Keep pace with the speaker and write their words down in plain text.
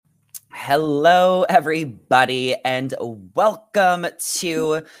Hello, everybody, and welcome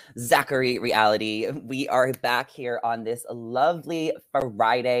to Zachary Reality. We are back here on this lovely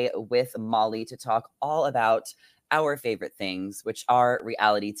Friday with Molly to talk all about our favorite things, which are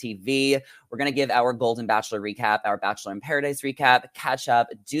reality TV. We're going to give our Golden Bachelor recap, our Bachelor in Paradise recap, catch up,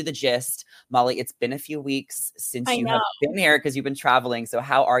 do the gist. Molly, it's been a few weeks since I you have know. been here because you've been traveling. So,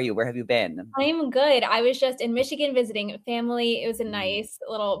 how are you? Where have you been? I'm good. I was just in Michigan visiting family. It was a Mm. nice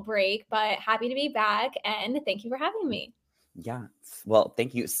little break, but happy to be back and thank you for having me. Yeah. Well,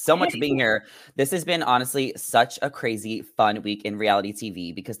 thank you so much for being here. This has been honestly such a crazy, fun week in reality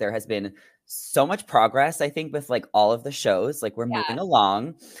TV because there has been so much progress, I think, with like all of the shows. Like we're moving Yeah.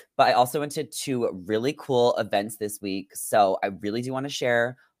 along. But I also went to two really cool events this week. So I really do want to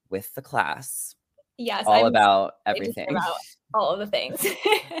share with the class Yes, all I'm so about excited to hear everything. about all of the things.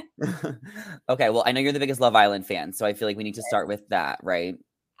 Okay. Well, I know you're the biggest Love Island fan. So I feel like we need to start with that, right?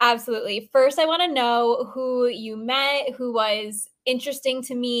 Absolutely. First, I want to know who you met, who was interesting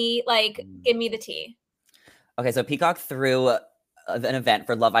to me. Like, Mm. give me the tea. Okay, so Peacock threw an event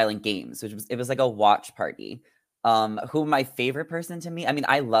for Love Island Games, which was it was like a watch party. Who my favorite person to me? I mean,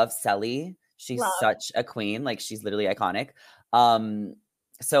 I love Selly. She's Love. such a queen. Like she's literally iconic. Um,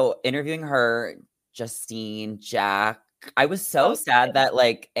 so interviewing her, Justine, Jack, I was so So sad that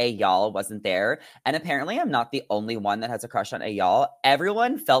like Ayal wasn't there. And apparently I'm not the only one that has a crush on Ayal.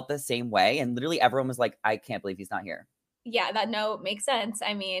 Everyone felt the same way, and literally everyone was like, I can't believe he's not here. yeah, that note makes sense.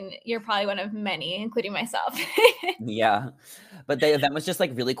 I mean, you're probably one of many, including myself. Yeah. But the event was just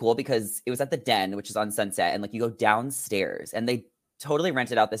like really cool because it was at the Den, which is on Sunset, and like you go downstairs and they totally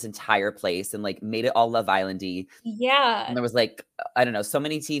rented out this entire place and like made it all Love Islandy. And Yeah, there was like, I don't know, so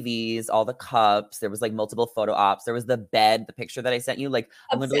many TVs, all the cups. There was like multiple photo ops. There was the bed, the picture that I sent you. Like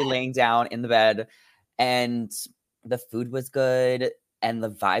I'm literally obsessed. laying down in the bed and the food was good and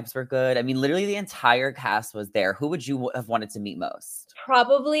the vibes were good. I mean, literally the entire cast was there. Who would you have wanted to meet most?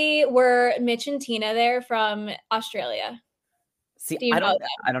 Probably were Mitch and Tina there from Australia. See, Do you I know don't them?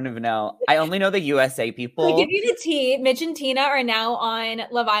 I don't even know. I only know the USA So to give people. you the tea, Mitch and Tina are now on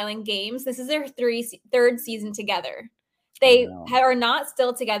Love Island Games. This is their third season together. Oh They no. are not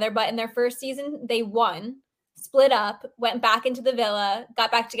still together, but in their first season, they won, split up, went back into the villa, got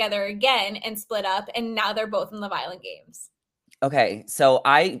back together again, and split up, and now they're both in Love Island Games. Okay, so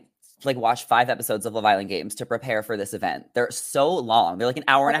I like watched 5 episodes of Love Island Games to prepare for this event. They're so long. They're like an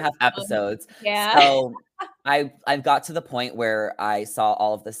hour and a half episodes. Yeah. So I've got to the point where I saw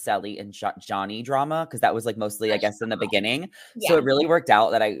all of the Sally and Johnny drama because that was like mostly I guess in the beginning. So Yeah. it really worked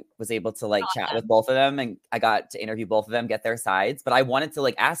out that I was able to like chat with both of them and I got to interview both of them, get their sides. But I wanted to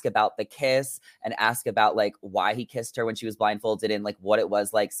like ask about the kiss and ask about like why he kissed her when she was blindfolded and like what it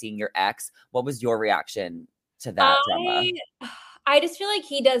was like seeing your ex. What was your reaction to that drama? I I just feel like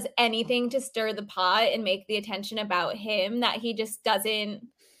he does anything to stir the pot and make the attention about him that he just doesn't.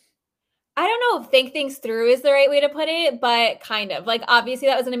 I don't know if think things through is the right way to put it, but kind of. Like, obviously,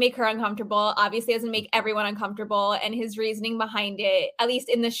 that was gonna make her uncomfortable. Obviously, it was gonna make everyone uncomfortable, and his reasoning behind it, at least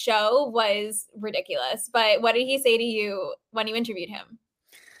in the show, was ridiculous. But what did he say to you when you interviewed him?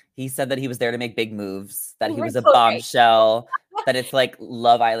 He said that he was there to make big moves, that he was a Okay, bombshell, that it's like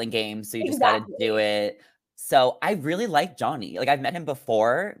Love Island games, so you just got to do exactly. it. So I really like Johnny. Like I've met him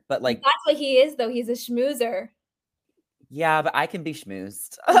before, but like, That's what he is, though. He's a schmoozer. yeah, but I can be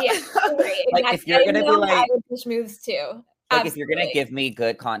schmoozed. Yeah, right, Like exactly. if you're Getting gonna be known, I like, would push moves too. if you're gonna Absolutely. give me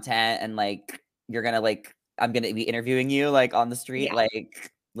good content and like you're gonna like I'm gonna be interviewing you like on the street, Yeah,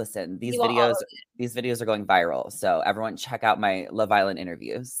 like listen, you want all of these videos are going viral. So everyone check out my Love Island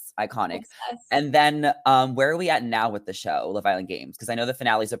interviews. it. Iconic. Obsessed. And then where are we at now with the show, Love Island Games? Because I know the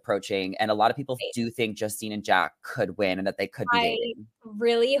finale's approaching and a lot of people do think Justine and Jack could win and that they could be I dating.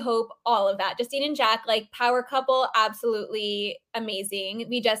 really hope all of that. Justine and Jack, like power couple, absolutely amazing.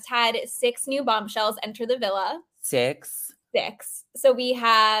 We just had 6 new bombshells enter the villa. 6. 6. So we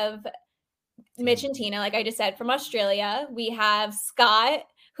have Mitch and Damn. Tina, like I just said, from Australia. We have Scott,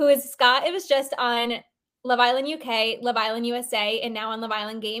 who is Scott. It was just on Love Island UK, Love Island USA, and now on Love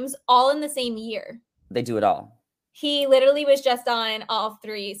Island Games, all in the same year. They do it all. He literally was just on all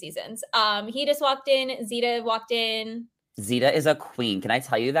 3 seasons. He just walked in, Zeta walked in. Zeta is a queen. Can I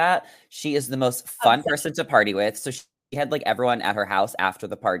tell you that? She is the most fun Obsessed. person to party with. So she had like everyone at her house after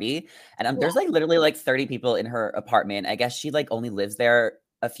the party. And Yeah. there's like literally like 30 people in her apartment. I guess she like only lives there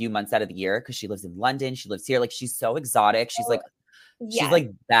a few months out of the year because she lives in London. She lives here. Like she's so exotic. She's Yes. like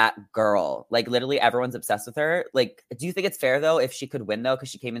that girl. Like literally everyone's obsessed with her. Like, do you think it's fair though if she could win though? Because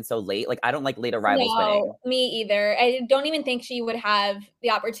she came in so late. Like, I don't like late arrivals No, winning. me either. I don't even think she would have the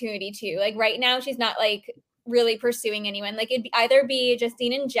opportunity to. Like right now, she's not like really pursuing anyone. Like it'd either be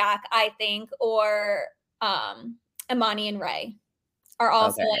Justine and Jack, I think, or Imani and Ray are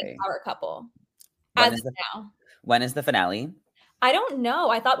also like Okay. power couple When as is of now. when is the finale? I don't know.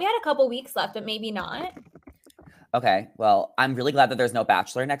 I thought we had a couple weeks left, but maybe not. Okay. Well, I'm really glad that there's no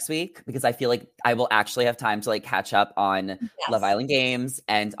Bachelor next week because I feel like I will actually have time to like catch up on Love Yes, Island Games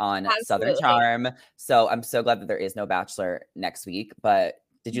and on Southern absolutely. Charm. So I'm so glad that there is no Bachelor next week. But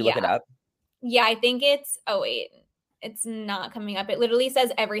did you look it Yeah. up? Yeah, I think it's oh wait. It's not coming up. It literally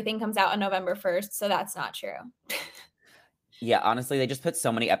says everything comes out on November 1st, so that's not true. Yeah, honestly, they just put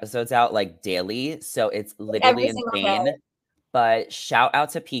so many episodes out like daily. So it's literally Every single day. insane. But shout out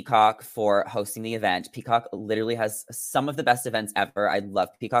to Peacock for hosting the event. Peacock literally has some of the best events ever. I love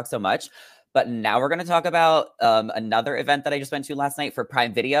Peacock so much. But now we're going to talk about another event that I just went to last night for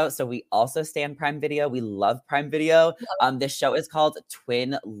Prime Video. So we also stand Prime Video. We love Prime Video. This show is called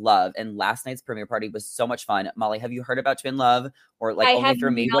Twin Love, and last night's premiere party was so much fun. Molly, have you heard about Twin Love or like I only have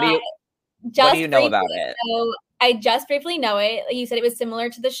through me? not. What do Just you know about briefly. it? So I just briefly know it. You said it was similar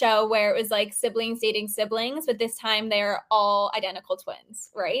to the show where it was like siblings dating siblings, but this time they're all identical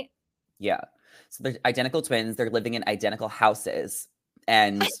twins, right? Yeah. So they're identical twins. They're living in identical houses.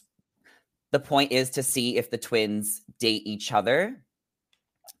 And the point is to see if the twins date each other,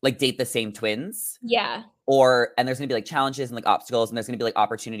 like date the same twins. Yeah. And there's going to be like challenges and like obstacles, and there's going to be like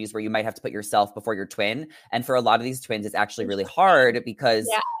opportunities where you might have to put yourself before your twin. And for a lot of these twins, it's actually really hard because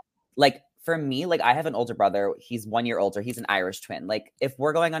like for me, like I have an older brother. He's 1 year older. He's an Irish twin. Like if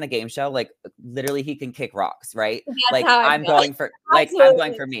we're going on a game show, like literally he can kick rocks, right? That's like how I I'm feel. going for I'm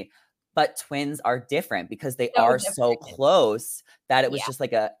going for me. But twins are different because they So are different. so close that it was Yeah. just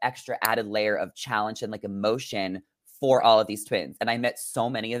like a extra added layer of challenge and like emotion for all of these twins. And I met so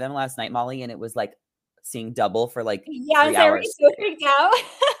many of them last night, Molly, and it was like seeing double for like Yeah, 3 I was hours. so freaked out.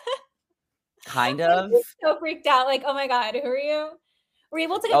 Kind I of. was so freaked out. Like, oh my God, who are you? Were you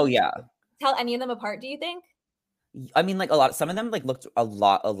able to Oh yeah. tell any of them apart, do you think? I mean, like some of them like looked a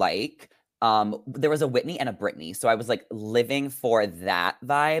lot alike. There was a Whitney and a Brittany, so I was like living for that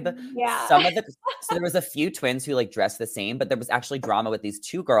vibe. Yeah. So there was a few twins who like dressed the same, but there was actually drama with these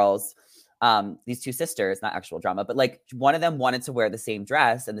two girls, these two sisters, not actual drama, but like one of them wanted to wear the same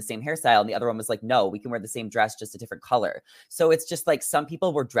dress and the same hairstyle, and the other one was like, no, we can wear the same dress, just a different color. So it's just like some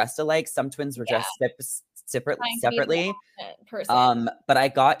people were dressed alike, some twins were dressed separately. But I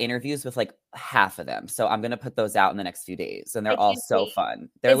got interviews with like half of them, so I'm gonna put those out in the next few days, and they're all so fun.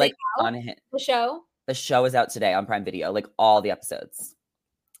 They're like on the show. The show is out today on Prime Video, like all the episodes.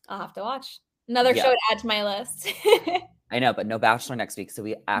 I'll have to watch another show to add to my list. I know, but no Bachelor next week, so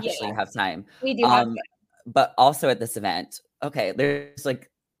we actually have time. We do have time. But also at this event, okay, there's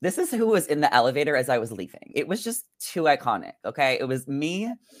like this is who was in the elevator as I was leaving. It was just too iconic. Okay, it was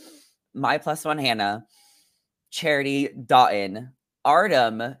me, my plus one Hannah, Charity, Dotun,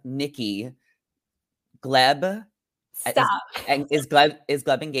 Artem, Nikki, Gleb. Stop. Is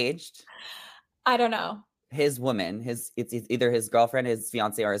Gleb engaged? I don't know. His woman, it's either his girlfriend, his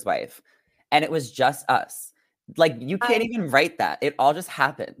fiance, or his wife. And it was just us. Like you can't even write that. It all just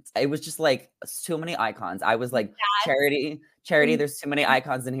happened. It was just like so many icons. I was like, Charity, there's too many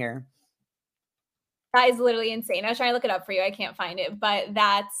icons in here. That is literally insane. I was trying to look it up for you. I can't find it, but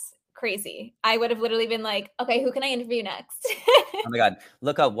that's crazy. I would have literally been like, okay, who can I interview next? Oh my God.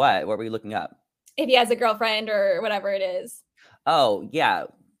 Look up what? What were you looking up? If he has a girlfriend or whatever it is. Oh, yeah.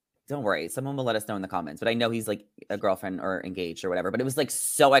 Don't worry. Someone will let us know in the comments. But I know he's like a girlfriend or engaged or whatever. But it was like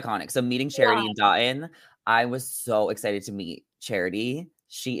so iconic. So meeting Charity and Dotun, I was so excited to meet Charity.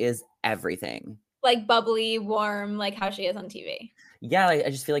 She is everything. Like bubbly, warm, like how she is on TV. Yeah, I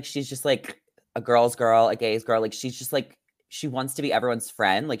just feel like she's just like a girl's girl, a gay's girl. Like she's just like, she wants to be everyone's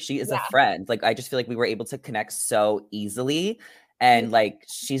friend. Like she is a friend. Like I just feel like we were able to connect so easily. And like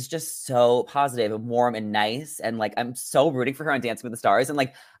she's just so positive and warm and nice. And like I'm so rooting for her on Dancing with the Stars. And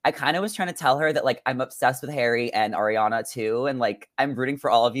like I kind of was trying to tell her that like I'm obsessed with Harry and Ariana too. And like I'm rooting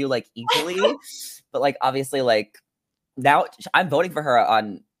for all of you like equally. But like obviously like now I'm voting for her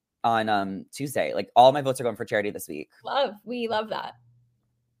on Tuesday. Like all my votes are going for Charity this week. We love that.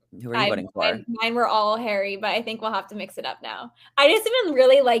 Who are you voting for? Mine were all Harry, but I think we'll have to mix it up now. I just have been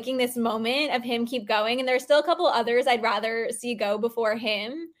really liking this moment of him keep going. And there's still a couple others I'd rather see go before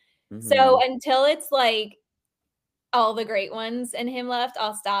him. Mm-hmm. So until it's like all the great ones and him left,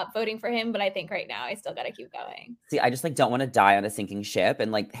 I'll stop voting for him. But I think right now I still got to keep going. See, I just like don't want to die on a sinking ship.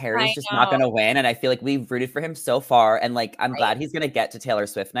 And like Harry's just not going to win. And I feel like we've rooted for him so far. And like I'm glad he's going to get to Taylor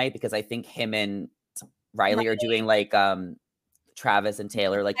Swift night because I think him and Riley are doing like Travis and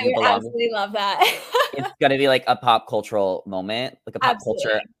Taylor, like you belong. I absolutely love that. It's gonna be like a pop cultural moment, like a pop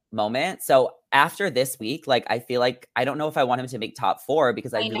culture moment. So after this week, like I feel like I don't know if I want him to make top 4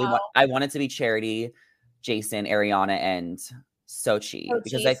 because I really know. want it to be Charity, Jason, Ariana, and Sochi.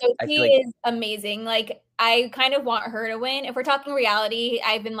 Because I feel Sochi like is amazing. Like I kind of want her to win. If we're talking reality,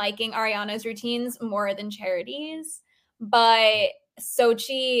 I've been liking Ariana's routines more than Charity's, but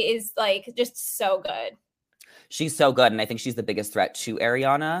Sochi is like just so good. she's so good, and I think she's the biggest threat to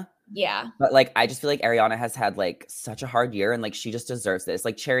Ariana. Yeah. But like I just feel like Ariana has had like such a hard year, and like she just deserves this.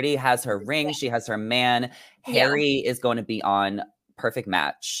 Like Charity has her ring, she has her man. Harry is going to be on Perfect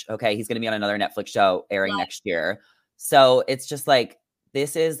Match. Okay, he's going to be on another Netflix show airing next year. So it's just like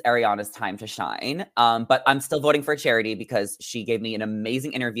this is Ariana's time to shine. But I'm still voting for Charity because she gave me an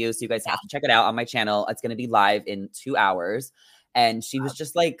amazing interview. So you guys have to check it out on my channel. It's going to be live in 2 hours, and she was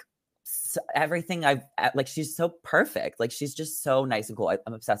just like everything I've like. She's so perfect. Like she's just so nice and cool.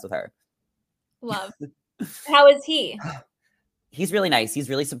 I'm obsessed with her. Love. How is he? He's really nice. He's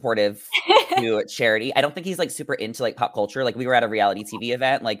really supportive to Charity. I don't think he's like super into like pop culture. Like we were at a reality TV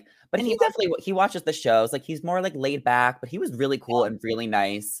event, like, but he definitely he watches the shows. Like he's more like laid back, but he was really cool and really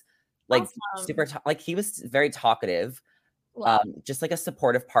nice. Like super like he was very talkative. Just like a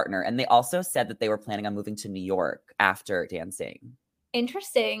supportive partner. And they also said that they were planning on moving to New York after dancing.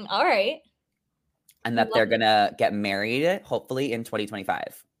 Interesting. All right. And that they're gonna get married hopefully in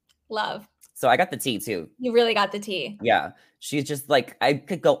 2025. Love. So I got the tea too. You really got the tea. Yeah. She's just like, I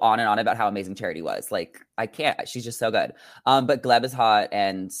could go on and on about how amazing Charity was. Like, I can't. She's just so good. But Gleb is hot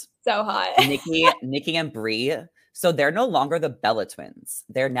and so hot. Nikki and Brie. So they're no longer the Bella twins.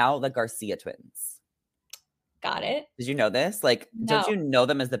 They're now the Garcia twins. Got it. Did you know this? Like, don't you know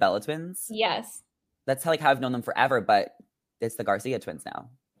them as the Bella twins? Yes. That's how I've known them forever, but it's the Garcia twins now.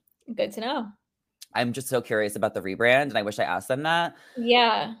 Good to know. I'm just so curious about the rebrand, and I wish I asked them that.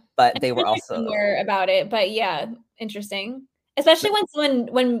 Yeah. But they were also somewhere about it. But yeah, interesting. Especially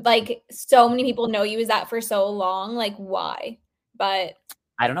when like so many people know you as that for so long. Like why? But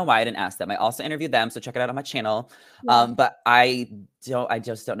I don't know why I didn't ask them. I also interviewed them, so check it out on my channel. But I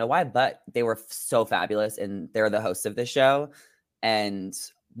just don't know why. But they were so fabulous, and they're the hosts of this show. And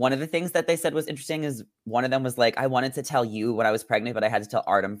one of the things that they said was interesting is one of them was like, I wanted to tell you when I was pregnant, but I had to tell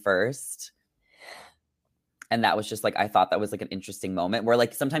Artem first. And that was just like, I thought that was like an interesting moment where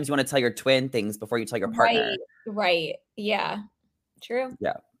like sometimes you want to tell your twin things before you tell your partner. Right. Yeah. True.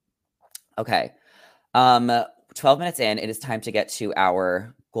 Yeah. Okay. 12 minutes in, it is time to get to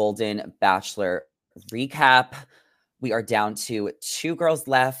our Golden Bachelor recap. We are down to 2 girls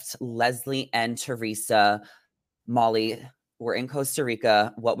left, Leslie and Teresa. Molly, we're in Costa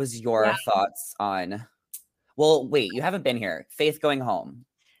Rica. What was your thoughts on, well, wait, you haven't been here. Faith going home.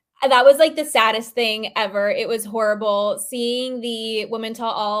 That was like the saddest thing ever. It was horrible seeing the Women Tell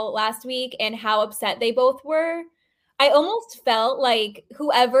All last week and how upset they both were. I almost felt like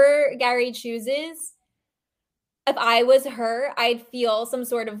whoever Gary chooses, if I was her, I'd feel some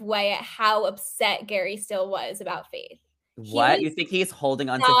sort of way at how upset Gary still was about Faith. What? You think he's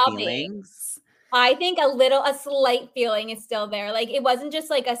holding on to feelings? I think a slight feeling is still there. Like it wasn't just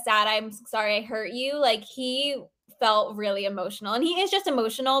like a sad, I'm sorry I hurt you. Like he felt really emotional, and he is just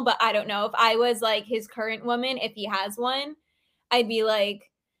emotional, but I don't know if I was like his current woman, if he has one, I'd be like,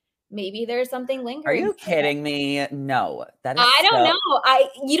 maybe there's something lingering. Are you kidding me? No, that is I don't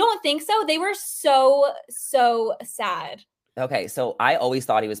know. You don't think so? They were so sad. Okay, so I always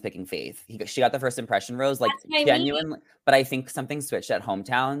thought he was picking Faith. She got the first impression rose, like genuinely. But I think something switched at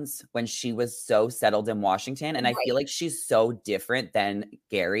Hometowns when she was so settled in Washington, and I feel like she's so different than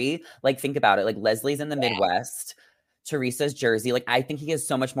Gary. Like think about it. Like Leslie's in the Midwest. Teresa's Jersey. Like I think he has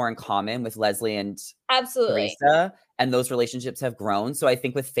so much more in common with Leslie and Teresa, and those relationships have grown. So I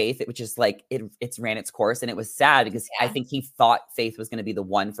think with Faith, it was just like it's ran its course, and it was sad because I think he thought Faith was going to be the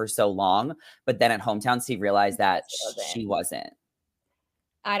one for so long, but then at Hometowns he realized that she wasn't.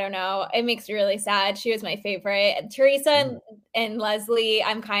 I don't know. It makes me really sad. She was my favorite. Teresa and Leslie,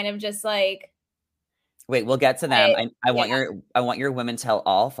 I'm kind of just like. Wait, we'll get to them. I want your Women Tell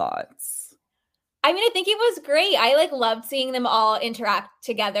All thoughts. I mean, I think it was great. I like loved seeing them all interact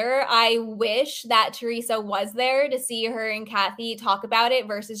together. I wish that Teresa was there to see her and Kathy talk about it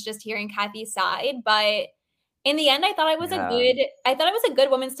versus just hearing Kathy's side. But in the end, I thought it was a good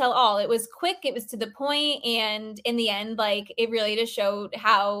Women's Tell All. It was quick, it was to the point, and in the end, like it really just showed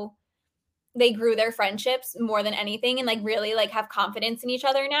how they grew their friendships more than anything, and like really like have confidence in each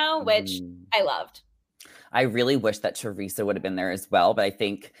other now, which I loved. I really wish that Teresa would have been there as well, but I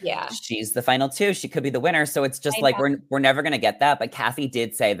think she's the final 2. She could be the winner. So it's just like we're never gonna get that. But Kathy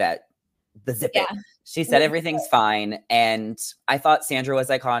did say that She said everything's fine. And I thought Sandra was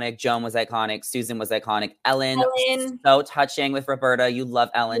iconic. Joan was iconic. Susan was iconic. Ellen, so touching with Roberta. You love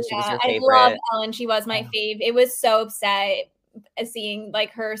Ellen. She was your favorite. I love Ellen. She was my fave. It was so upset seeing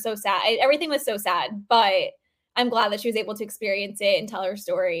like her so sad. Everything was so sad, but I'm glad that she was able to experience it and tell her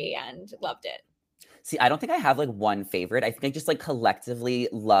story and loved it. See, I don't think I have like one favorite. I think I just like collectively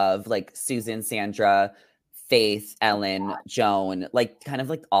love like Susan, Sandra, Faith, Ellen, Joan, like kind of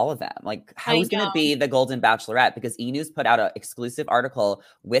like all of them. Like who's going to be the Golden Bachelorette? Because E! News put out an exclusive article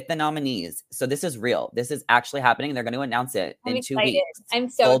with the nominees. So this is real. This is actually happening. They're going to announce it in 2 weeks. I'm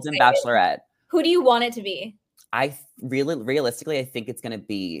so Golden Bachelorette. Who do you want it to be? I realistically, I think it's going to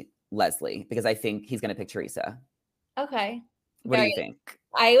be Leslie because I think he's going to pick Teresa. Okay. What do you think?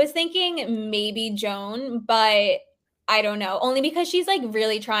 I was thinking maybe Joan, but I don't know. Only because she's like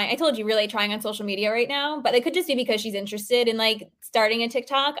really trying. I told you, really trying on social media right now, but it could just be because she's interested in like starting a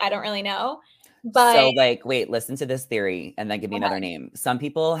TikTok. I don't really know. But so like, wait, listen to this theory and then give me another name. Some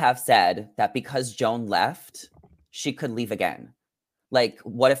people have said that because Joan left, she could leave again. Like,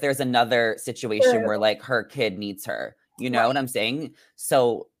 what if there's another situation where like her kid needs her? You know what I'm saying?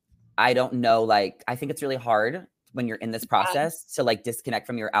 So I don't know. Like, I think it's really hard when you're in this process to like disconnect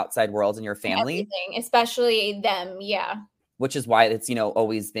from your outside world and your family. Especially them. Yeah. Which is why it's, you know,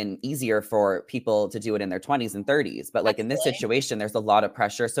 always been easier for people to do it in their 20s and 30s. But like in this situation, there's a lot of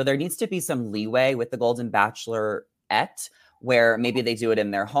pressure. So there needs to be some leeway with the Golden Bachelorette where maybe they do it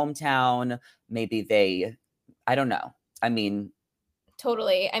in their hometown. Maybe they, I don't know. I mean,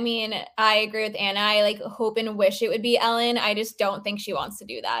 totally. I mean, I agree with Anna. I like hope and wish it would be Ellen. I just don't think she wants to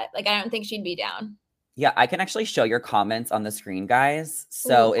do that. Like, I don't think she'd be down. Yeah, I can actually show your comments on the screen, guys.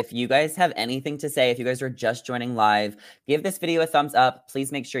 So if you guys have anything to say, if you guys are just joining live, give this video a thumbs up.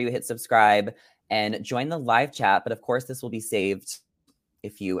 Please make sure you hit subscribe and join the live chat. But of course, this will be saved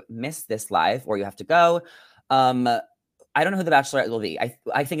if you miss this live or you have to go. I don't know who the Bachelorette will be.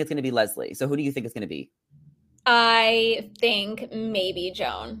 I think it's going to be Leslie. So who do you think it's going to be? I think maybe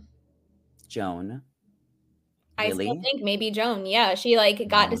Joan. Joan. Really? I still think maybe Joan. Yeah, she like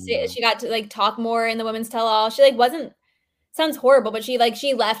got to say, she got to like talk more in the women's tell-all. She like wasn't, sounds horrible, but she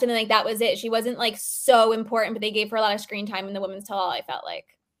left and then like that was it. She wasn't like so important, but they gave her a lot of screen time in the women's tell-all, I felt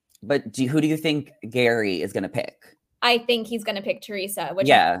like. But who do you think Gary is going to pick? I think he's going to pick Teresa, which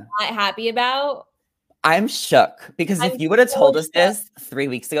I'm not happy about. I'm shook because if you would have told us this 3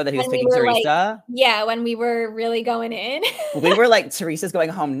 weeks ago that he was picking Teresa. Like, when we were really going in. We were like, Teresa's going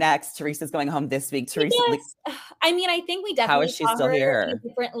home next. Teresa's going home this week. Teresa. Like, I mean, I think we definitely how is she still here? In a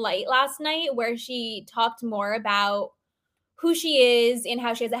different light last night where she talked more about who she is and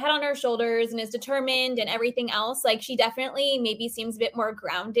how she has a head on her shoulders and is determined and everything else. Like she definitely maybe seems a bit more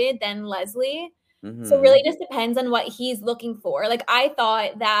grounded than Leslie. Mm-hmm. So it really just depends on what he's looking for. Like I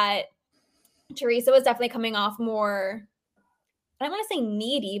thought that Teresa was definitely coming off more, I don't want to say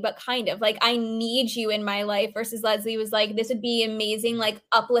needy, but kind of like, I need you in my life versus Leslie was like, this would be amazing, like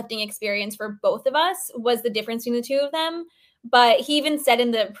uplifting experience for both of us was the difference between the two of them. But he even said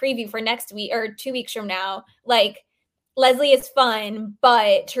in the preview for next week or 2 weeks from now, like Leslie is fun,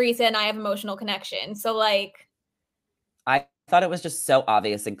 but Teresa and I have emotional connection. So like, I thought it was just so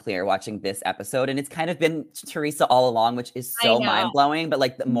obvious and clear watching this episode. And it's kind of been Teresa all along, which is so mind-blowing. But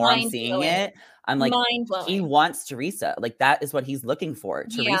like the more I'm seeing it, I'm like, he wants Teresa. Like that is what he's looking for,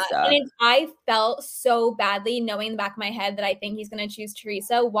 Teresa. Yeah. And I felt so badly knowing in the back of my head that I think he's going to choose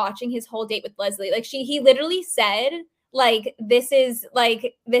Teresa watching his whole date with Leslie. Like he literally said, like, this is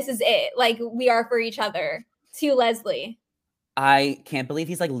it. Like we are for each other to Leslie. I can't believe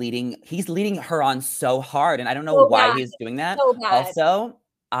he's leading her on so hard. And I don't know why he's doing that. So bad. Also,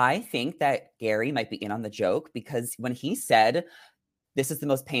 I think that Gary might be in on the joke because when he said, this is the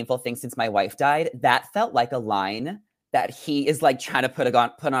most painful thing since my wife died, that felt like a line that he is like trying to put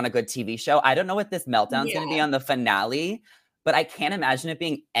on a good TV show. I don't know what this meltdown's going to be on the finale, but I can't imagine it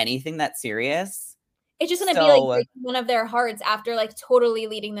being anything that serious. It's just going to be like one of their hearts after like totally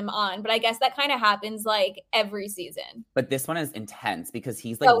leading them on. But I guess that kind of happens like every season. But this one is intense because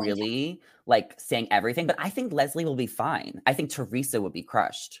he's like really like saying everything. But I think Leslie will be fine. I think Teresa would be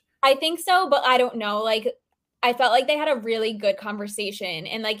crushed. I think so, but I don't know. Like I felt like they had a really good conversation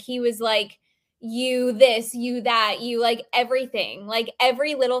and like he was like, you this, you that, you like everything, like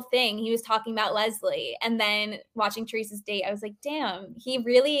every little thing he was talking about Leslie. And then watching Teresa's date, I was like, damn, he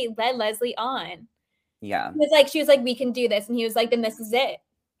really led Leslie on. Yeah. She was like, we can do this. And he was like, then this is it.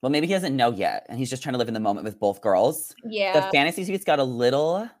 Well, maybe he doesn't know yet. And he's just trying to live in the moment with both girls. Yeah. The fantasy suite's got a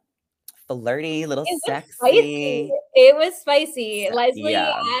little flirty, little sexy. Spicy. It was spicy. Leslie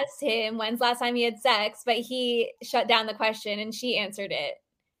asked him when's last time he had sex, but he shut down the question and she answered it.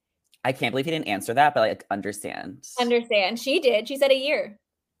 I can't believe he didn't answer that, but like understand. Understand. She did. She said a year.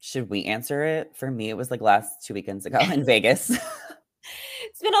 Should we answer it? For me, it was like last 2 weekends ago in Vegas.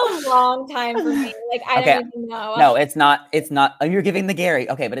 It's been a long time for me. Like I Okay. don't even know. No, it's not. It's not. Oh, you're giving the Gary.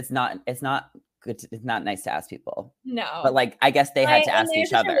 Okay, but it's not. It's not good. It's not nice to ask people. No. But like, I guess they had to In ask their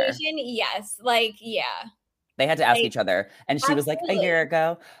each other. situation, yes. Like, yeah. They had to ask Like, each other, and she was like, a year absolutely.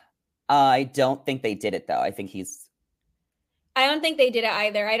 ago. I don't think they did it though. I think he's. I don't think they did it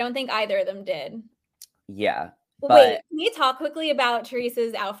either. I don't think either of them did. Yeah, Wait, but can you talk quickly about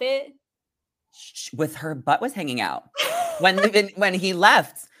Teresa's outfit? with her butt was hanging out when he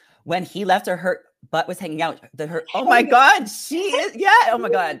left. When he left her butt was hanging out. Oh my god, she is. Yeah. Oh my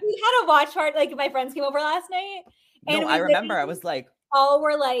god. We had a watch party. Like my friends came over last night, and No, I remember. I was like, all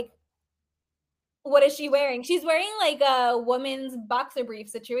were like, "What is she wearing? She's wearing like a woman's boxer brief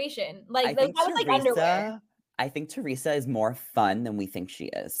situation. Like that was like underwear. I think Teresa is more fun than we think she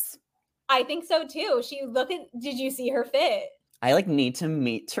is. I think so too. Did you see her fit? I like need to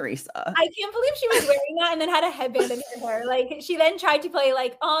meet Teresa. I can't believe she was wearing that and then had a headband in her hair. Like she then tried to play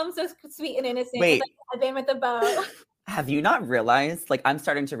like, oh, I'm so sweet and innocent. Wait. With, like, a headband with a bow. Have you not realized? Like, I'm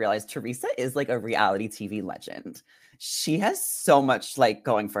starting to realize Teresa is like a reality TV legend. She has so much like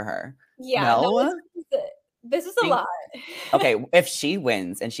going for her. Yeah. No? This is a lot. Okay, if she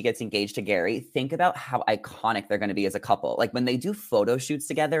wins and she gets engaged to Gary, think about how iconic they're going to be as a couple. Like when they do photo shoots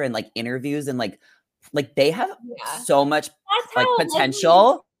together and like interviews and like they have so much like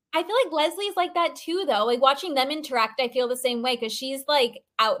potential. I feel like Leslie's like that too, though. Like watching them interact, I feel the same way because she's like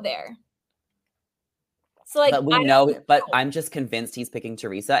out there. So like, but we know, but I'm just convinced he's picking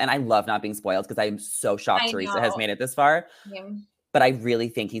Teresa, and I love not being spoiled because I'm so shocked Teresa has made it this far. Yeah. But I really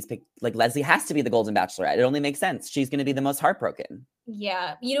think he's picked, like Leslie has to be the Golden Bachelorette. It only makes sense. She's going to be the most heartbroken.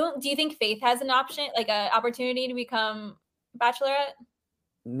 Yeah. Do you think Faith has an option, like an opportunity to become Bachelorette?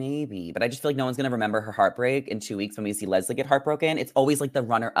 Maybe, but I just feel like no one's going to remember her heartbreak in 2 weeks when we see Leslie get heartbroken. It's always like the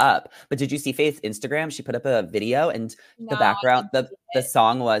runner up. But did you see Faith's Instagram? She put up a video and the background, the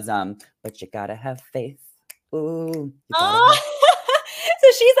song was, but you gotta have faith. Ooh. So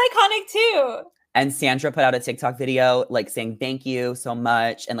she's iconic too. And Sandra put out a TikTok video like saying thank you so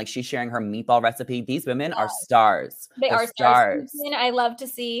much. And like she's sharing her meatball recipe. These women are stars. They're stars. I love to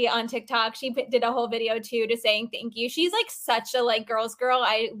see on TikTok. She did a whole video too to saying thank you. She's like such a like girl's girl.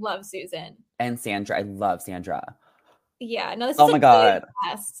 I love Susan. And Sandra. I love Sandra. Yeah. No, this is oh my God.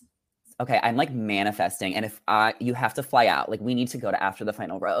 Best. Okay, I'm like manifesting, and if you have to fly out, like we need to go to after the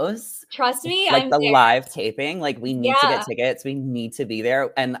final rose. Trust me, like the live taping, like we need to get tickets. We need to be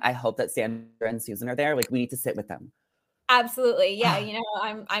there, and I hope that Sandra and Susan are there. Like we need to sit with them. Absolutely, yeah. You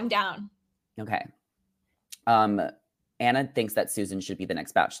know, I'm down. Okay. Anna thinks that Susan should be the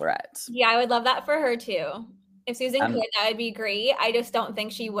next Bachelorette. Yeah, I would love that for her too. If Susan could, that would be great. I just don't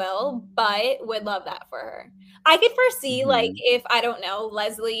think she will, but would love that for her. I could foresee, like, if, I don't know,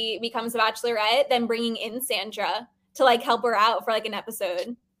 Leslie becomes a Bachelorette, then bringing in Sandra to, like, help her out for, like, an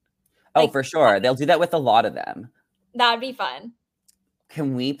episode. Oh, like, for sure. They'll do that with a lot of them. That would be fun.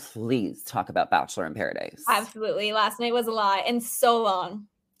 Can we please talk about Bachelor in Paradise? Absolutely. Last night was a lot and so long.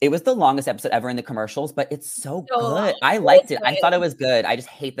 It was the longest episode ever in the commercials, but it's so good. Long. I liked it. I thought it was good. I just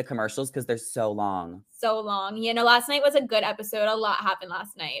hate the commercials because they're so long. So long. You know, last night was a good episode. A lot happened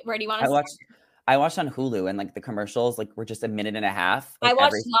last night. Where do you want to start? I watched on Hulu, and like the commercials like were just a minute and a half. Like, I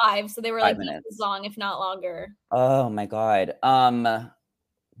watched live, so they were like as long, if not longer. Oh my God.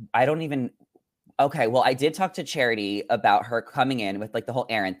 I don't even. Okay, well, I did talk to Charity about her coming in with like the whole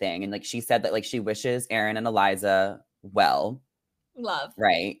Aaron thing, and like she said that like she wishes Aaron and Eliza well. Love.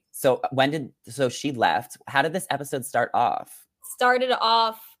 Right. So so she left. How did this episode start off? Started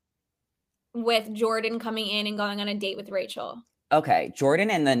off with Jordan coming in and going on a date with Rachel. Okay. Jordan,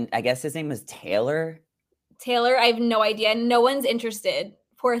 and then I guess his name was Taylor. Taylor, I have no idea. No one's interested.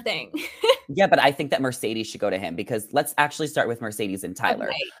 Poor thing. Yeah, but I think that Mercedes should go to him because let's actually start with Mercedes and Tyler.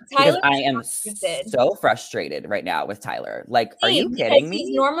 Okay. Tyler, I am so frustrated right now with Tyler. Like, are you kidding me?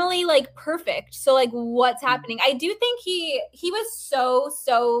 He's normally like perfect. So like what's happening? I do think he was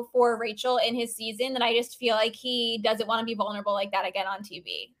so for Rachel in his season that I just feel like he doesn't want to be vulnerable like that again on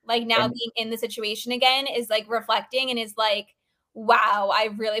TV. Like now being in the situation again is like reflecting and is like, wow, I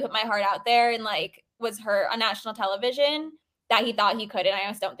really put my heart out there and like was hurt on national television that he thought he could, and I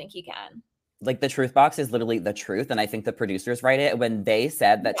just don't think he can. Like the truth box is literally the truth, and I think the producers write it. When they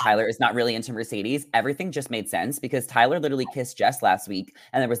said that Tyler is not really into Mercedes, everything just made sense because Tyler literally kissed Jess last week,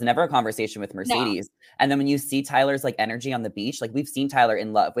 and there was never a conversation with Mercedes. No. And then when you see Tyler's like energy on the beach, like we've seen Tyler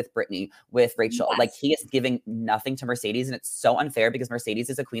in love with Brittany, with Rachel, like he is giving nothing to Mercedes, and it's so unfair because Mercedes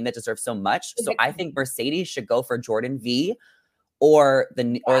is a queen that deserves so much. So I think Mercedes should go for Jordan V. or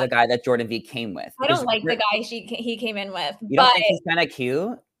the guy that Jordan V came with. I don't like the guy he came in with. You don't think he's kind of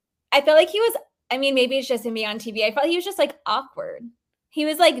cute? I felt like he was, I mean, maybe it's just me on TV. I felt he was just like awkward. He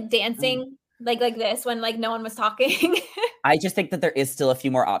was like dancing like this when like no one was talking. I just think that there is still a few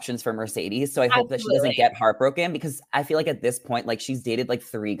more options for Mercedes. So I hope that she doesn't get heartbroken, because I feel like at this point, like she's dated like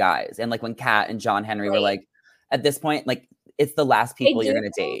 3 guys. And like when Kat and John Henry were like, at this point, like it's the last people you're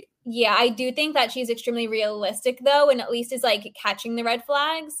going to date. Yeah, I do think that she's extremely realistic though. And at least is like catching the red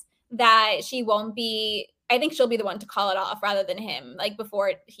flags that she won't be. I think she'll be the one to call it off rather than him, like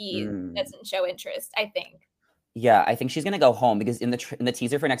before he doesn't show interest, I think. Yeah, I think she's going to go home, because in the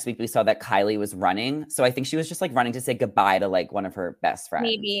teaser for next week, we saw that Kylie was running. So I think she was just like running to say goodbye to like one of her best friends.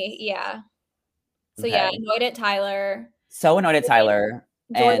 Maybe, yeah. So yeah, annoyed at Tyler. So annoyed at Tyler.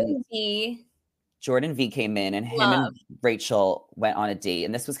 Jordan V. Jordan V came in, and him and Rachel went on a date.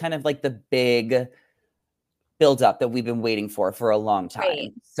 And this was kind of like the big build up that we've been waiting for a long time.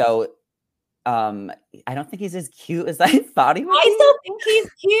 Right. So I don't think he's as cute as I thought he was. I still think he's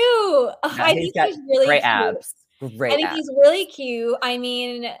cute. I think he's really great cute. Abs. Great. I think he's really cute. I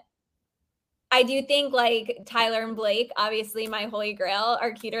mean, I do think like Tyler and Blake, obviously my holy grail,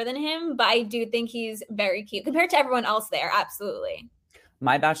 are cuter than him, but I do think he's very cute compared to everyone else there. Absolutely.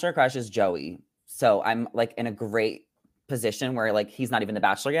 My bachelor crush is Joey. So I'm like in a great position where like he's not even the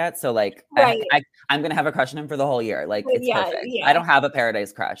bachelor yet. So like I'm going to have a crush on him for the whole year. Like it's perfect. Yeah. I don't have a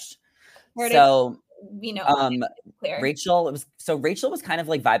paradise crush. So Rachel was kind of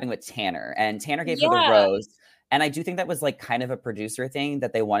like vibing with Tanner, and Tanner gave her the rose. And I do think that was like kind of a producer thing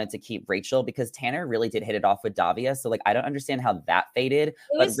that they wanted to keep Rachel, because Tanner really did hit it off with Davia. So like I don't understand how that faded.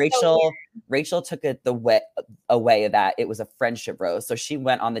 But Rachel took it away that it was a friendship rose. So she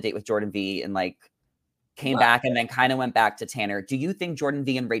went on the date with Jordan V and like came back and then kind of went back to Tanner. Do you think Jordan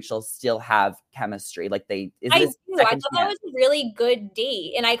V and Rachel still have chemistry? Like I thought that was a really good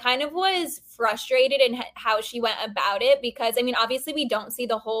date. And I kind of was frustrated in how she went about it, because I mean, obviously we don't see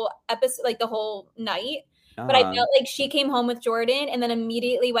the whole episode, like the whole night. But I felt like she came home with Jordan and then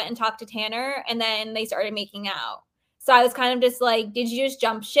immediately went and talked to Tanner, and then they started making out. So I was kind of just like, did you just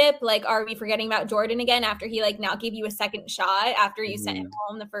jump ship? Like, are we forgetting about Jordan again after he like now gave you a second shot after you sent him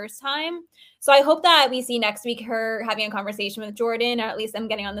home the first time? So I hope that we see next week her having a conversation with Jordan, or at least them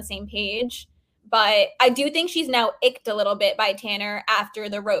getting on the same page. But I do think she's now icked a little bit by Tanner after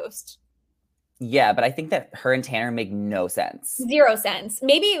the roast. Yeah, but I think that her and Tanner make no sense. 0 sense.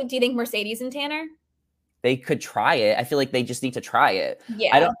 Maybe, do you think Mercedes and Tanner? They could try it. I feel like they just need to try it.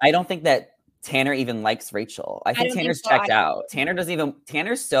 Yeah. I don't think that Tanner even likes Rachel. I think Tanner's checked out.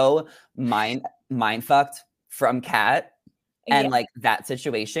 Tanner's so mind fucked from Kat and like that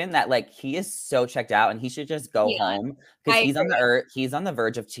situation that like he is so checked out, and he should just go home, because he's on the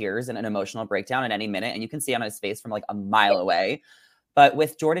verge of tears and an emotional breakdown at any minute, and you can see on his face from like a mile away. But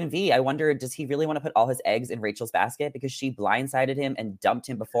with Jordan V, I wonder, does he really want to put all his eggs in Rachel's basket, because she blindsided him and dumped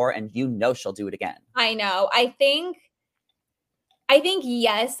him before, and she'll do it again. I know. I think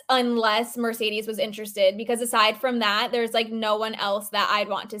yes, unless Mercedes was interested, because aside from that, there's like no one else that I'd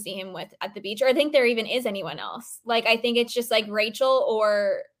want to see him with at the beach, or I think there even is anyone else. Like, I think it's just like Rachel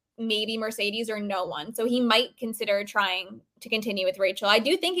or maybe Mercedes or no one. So he might consider trying to continue with Rachel. I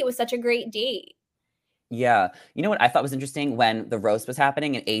do think it was such a great date. Yeah. You know what I thought was interesting? When the roast was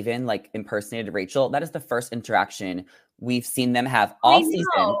happening and Aven like impersonated Rachel, that is the first interaction we've seen them have all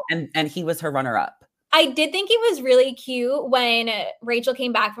season. And he was her runner-up. I did think it was really cute when Rachel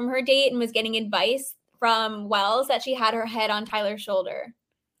came back from her date and was getting advice from Wells that she had her head on Tyler's shoulder.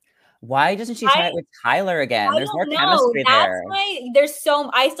 Why doesn't she try it with Tyler again? There's more chemistry there.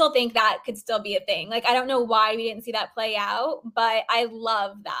 I still think that could still be a thing. Like, I don't know why we didn't see that play out, but I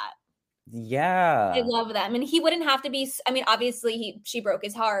love that. Yeah. I love them. And he wouldn't have to be, I mean, obviously she broke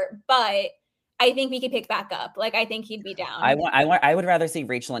his heart, but I think we could pick back up. Like, I think he'd be down. I would rather see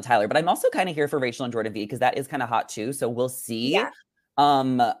Rachel and Tyler, but I'm also kind of here for Rachel and Jordan V, because that is kind of hot too. So we'll see. Yeah.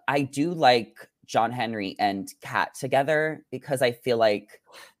 I do like John Henry and Kat together, because I feel like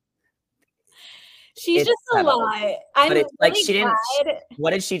she's just a lot. I'm really like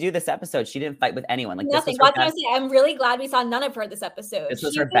what did she do this episode? She didn't fight with anyone. Like nothing. I'm really glad we saw none of her this episode. This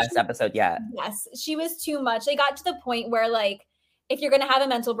was her best episode yet. Yes, she was too much. They got to the point where like, if you're gonna have a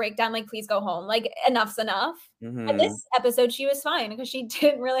mental breakdown, like please go home. Like enough's enough. And this episode, she was fine because she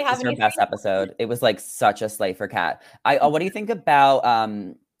didn't really have any. Her best episode. It was like such a slay for Kat. What do you think about?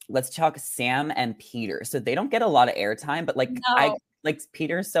 Let's talk Sam and Peter. So they don't get a lot of airtime, but like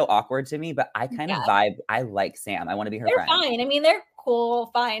Peter's so awkward to me, but I kind of vibe. I like Sam. I want to be her friend. They're fine. I mean, they're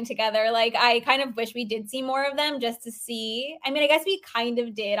cool, fine together. Like, I kind of wish we did see more of them just to see. I mean, I guess we kind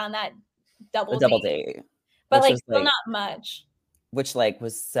of did on that double date. But like, still not much. which like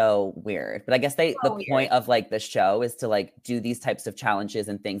was so weird. But I guess the So weird. point of like the show is to like do these types of challenges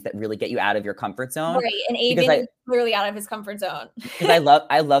and things that really get you out of your comfort zone. Right. And Because Aven is clearly out of his comfort zone. because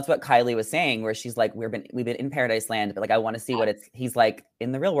I loved what Kylie was saying, where she's like, we've been in Paradise Land, but like I want to see what he's like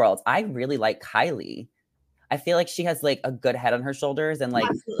in the real world. I really like Kylie. I feel like she has like a good head on her shoulders, and like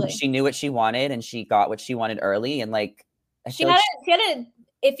Absolutely. she knew what she wanted and she got what she wanted early. And like She had an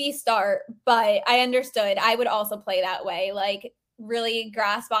iffy start, but I understood. I would also play that way. Like really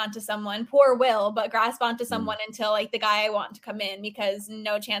grasp onto someone, poor Will, but grasp onto someone until like the guy I want to come in, because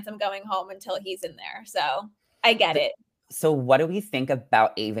no chance I'm going home until he's in there. So I get it. So what do we think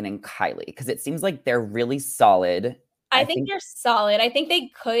about Aven and Kylie? Because it seems like they're really solid. I think they're solid. I think they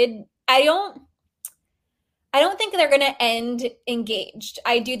could. I don't think they're going to end engaged.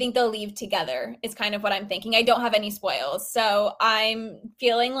 I do think they'll leave together is kind of what I'm thinking. I don't have any spoils. So I'm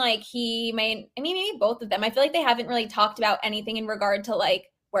feeling like maybe both of them. I feel like they haven't really talked about anything in regard to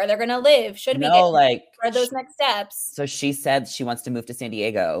like where they're going to live. Should we get like what are those next steps? So she said she wants to move to San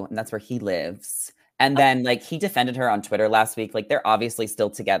Diego, and that's where he lives. And then like he defended her on Twitter last week. Like they're obviously still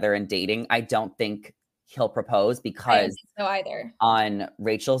together and dating. I don't think he'll propose because so either on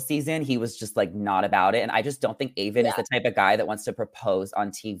Rachel's season, he was just like not about it. And I just don't think Aven is the type of guy that wants to propose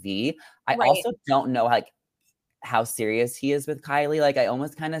on TV. I also don't know like how serious he is with Kylie. Like I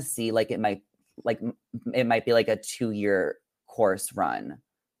almost kind of see like it might be like a 2-year course run.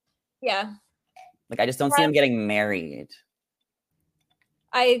 Yeah. Like I just don't see him getting married.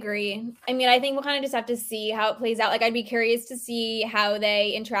 I agree. I mean, I think we'll kind of just have to see how it plays out. Like, I'd be curious to see how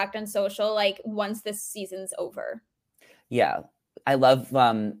they interact on social, like, once this season's over. Yeah. I love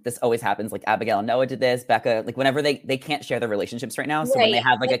this always happens. Like Abigail and Noah did this, Becca, like whenever they can't share their relationships right now. So when they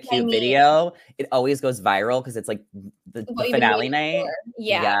have like a cute video, it always goes viral because it's like the finale night.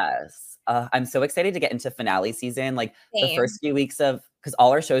 Yeah. Yes. I'm so excited to get into finale season. Like the first few weeks because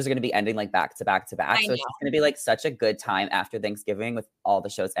all our shows are going to be ending like back to back to back. So it's just going to be like such a good time after Thanksgiving with all the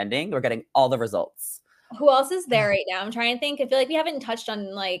shows ending. We're getting all the results. Who else is there right now? I'm trying to think. I feel like we haven't touched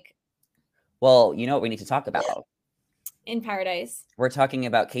on like. Well, you know what we need to talk about? In Paradise. We're talking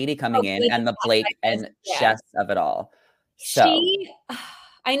about Katie coming in and the Blake and Jess of it all. So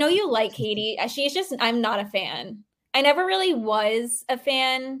I know you like Katie. She's just, I'm not a fan. I never really was a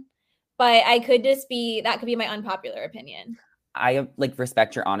fan, but that could be my unpopular opinion. I like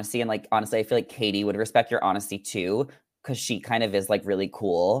respect your honesty, and like honestly, I feel like Katie would respect your honesty too, because she kind of is like really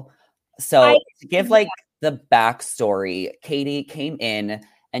cool. So to give like the backstory, Katie came in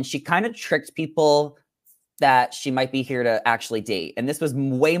and she kind of tricked people that she might be here to actually date. And this was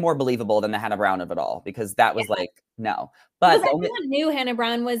way more believable than the Hannah Brown of it all, because that was like, no. But everyone knew Hannah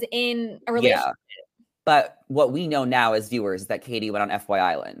Brown was in a relationship. Yeah. But what we know now as viewers is that Katie went on FY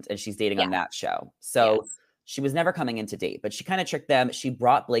Island and she's dating on that show. So she was never coming in to date, but she kind of tricked them. She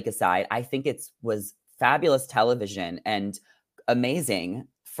brought Blake aside. I think it was fabulous television and amazing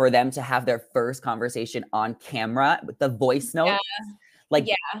for them to have their first conversation on camera with the voice notes.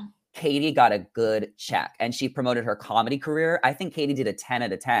 Katie got a good check and she promoted her comedy career. I think Katie did a 10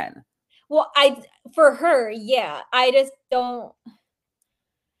 out of 10. Well, for her, yeah. I don't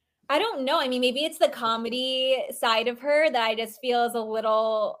know. I mean, maybe it's the comedy side of her that I just feel is a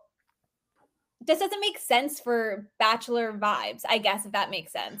little, this doesn't make sense for Bachelor vibes, I guess, if that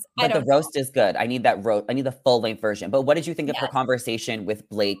makes sense. But the roast is good. I need that roast. I need the full length version. But what did you think of her conversation with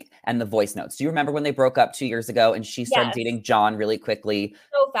Blake and the voice notes? Do you remember when they broke up 2 years ago and she started dating John really quickly?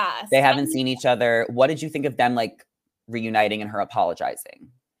 So fast. They haven't seen each other. What did you think of them like reuniting and her apologizing?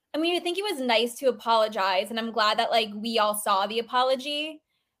 I mean, I think it was nice to apologize, and I'm glad that like we all saw the apology.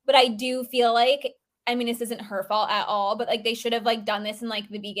 But I do feel like, I mean, this isn't her fault at all, but like they should have like done this in like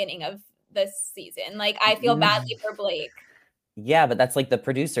the beginning of this season. Like I feel badly for Blake. Yeah, but that's like the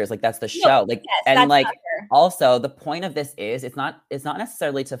producers, like that's the show. Like and like also the point of this is it's not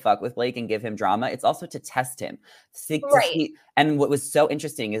necessarily to fuck with Blake and give him drama. It's also to test him. And what was so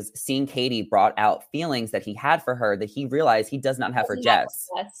interesting is seeing Katie brought out feelings that he had for her that he realized he does not have for Jess.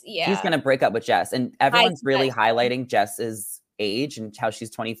 He's gonna break up with Jess. And everyone's really highlighting Jess's age and how she's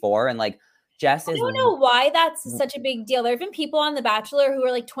 24 and like Jess is. I don't know why that's such a big deal. There have been people on The Bachelor who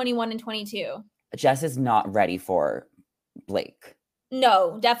are like 21 and 22. Jess is not ready for Blake.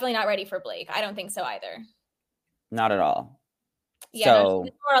 No, definitely not ready for Blake. I don't think so either. Not at all. Yeah, she's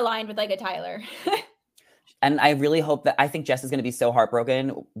more aligned with like a Tyler. And I really hope that I think Jess is going to be so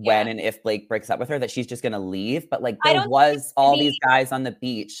heartbroken when and if Blake breaks up with her that she's just going to leave. But like there was all these guys on the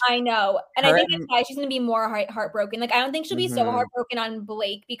beach. I know. And I think that's why she's going to be more heartbroken. Like I don't think she'll be so heartbroken on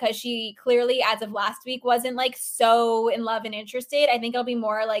Blake because she clearly, as of last week, wasn't like so in love and interested. I think it'll be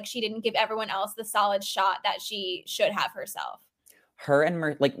more like she didn't give everyone else the solid shot that she should have herself. her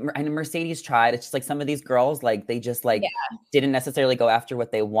and and Mercedes tried. It's just like some of these girls, like they just like Yeah. didn't necessarily go after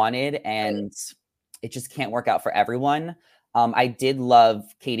what they wanted, Right. and it just can't work out for everyone. I did love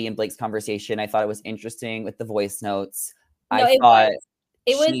Katie and Blake's conversation. I thought it was interesting with the voice notes. No, I it thought was.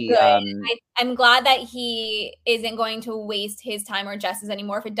 It was she, good. I'm glad that he isn't going to waste his time or Jess's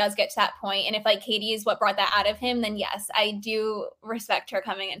anymore if it does get to that point. And if like Katie is what brought that out of him, then yes, I do respect her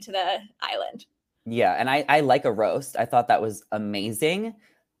coming into the island. yeah, and I like a roast. I thought that was amazing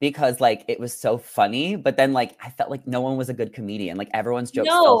because like it was so funny, but then like I felt like no one was a good comedian. Like everyone's jokes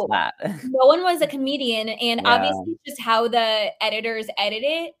fell No, flat. no one was a comedian. And Yeah, obviously, just how the editors edit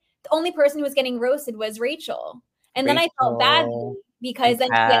it, the only person who was getting roasted was Rachel. And then I felt badly Rachel because and then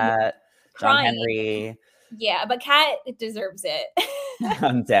she ended up Kat, John crying. Henry. Yeah, but Kat deserves it.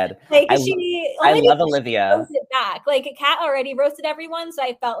 I'm dead. Like I she I only love because she Olivia. roasted back. Like Kat already roasted everyone, so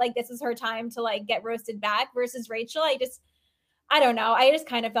I felt like this is her time to like get roasted back versus Rachel. I don't know. I just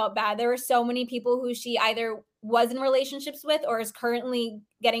kind of felt bad. There were so many people who she either was in relationships with or is currently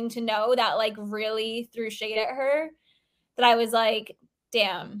getting to know that like really threw shade at her that I was like,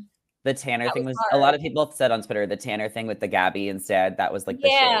 damn, The Tanner that thing was was a lot hard. of people said on Twitter, the Tanner thing with the Gabby instead, that was like the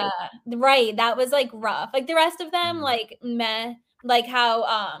Yeah, shade. right. That was like rough. Like the rest of them, Mm. like meh. Like how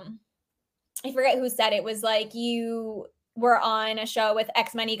I forget who said it was like you were on a show with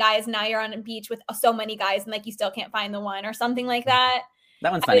X many guys, now you're on a beach with so many guys, and like you still can't find the one or something like that.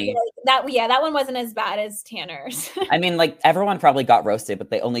 That one's I was funny. like, that yeah, that one wasn't as bad as Tanner's. I mean, like everyone probably got roasted, but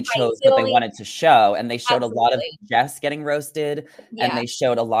they only Right. chose They what they only wanted to show. And they showed a lot of absolutely. Jess getting roasted, and Yeah, they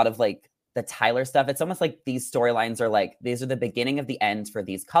showed a lot of like the Tyler stuff. It's almost like these storylines are like these are the beginning of the end for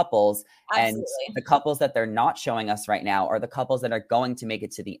these couples. And absolutely. the couples that they're not showing us right now are the couples that are going to make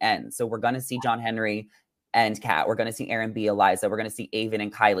it to the end. So we're gonna see John Henry and Kat. We're gonna see Aaron B. Eliza. We're gonna see Avon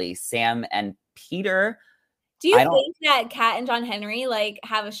and Kylie, Sam and Peter. Do you I don't think that Kat and John Henry like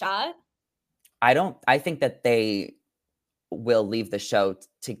have a shot? I think that they will leave the show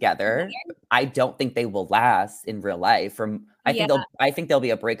together. I don't think they will last in real life. From Yeah, I think there'll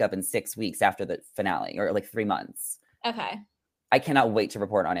be a breakup in 6 weeks after the finale or like 3 months. okay. I cannot wait to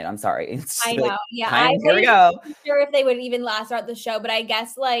report on it. I'm sorry. It's just I like know. Yeah, I time. Here we wasn't go. sure if they would even last throughout the show, but I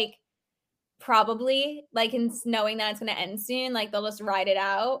guess like probably like in knowing that it's gonna end soon, like they'll just ride it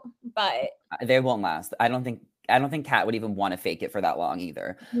out. But They won't last. I don't think Kat would even want to fake it for that long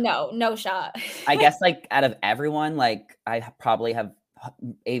either. no, no shot. I guess like out of everyone, like probably have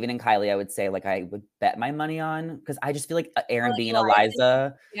Avon and Kylie, I would say like I would bet my money on because I just feel like Or Aaron like B and Eliza.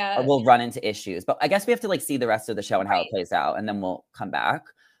 Eliza Yeah, will run into issues. But I guess we have to like see the rest of the show and how it right. plays out, and then we'll come back.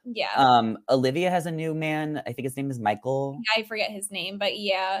 Yeah. Olivia has a new man. I think his name is Michael. I forget his name, but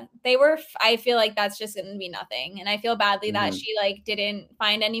yeah, they were. I feel like that's just gonna be nothing, and I feel badly that Mhm. she like didn't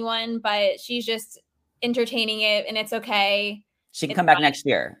find anyone, but she's just entertaining it, and it's okay. She can It's come back fine. next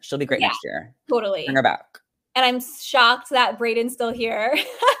year. She'll be great Yeah, next year. Bring her totally. back. And I'm shocked that Braden's still here.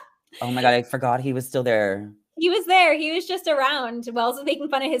 Oh my god, I forgot he was still there. He was there. He was just around. Wells was making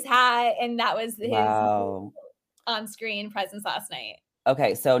fun of his hat, and that was his Wow. on-screen presence last night.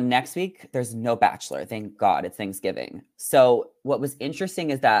 Okay, so next week there's no Bachelor. Thank God it's Thanksgiving. So what was interesting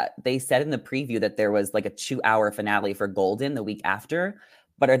is that they said in the preview that there was like a 2-hour finale for Golden the week after.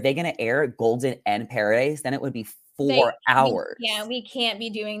 But are they going to air Golden and Paradise? Then it would be They 4 hours. we can't be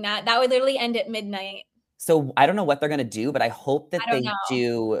doing that. That would literally end at midnight. So I don't know what they're going to do, but I hope that I don't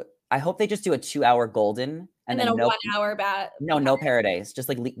know. I hope they just do a 2-hour Golden And and then a then 1 hour bat. no Paradise. Just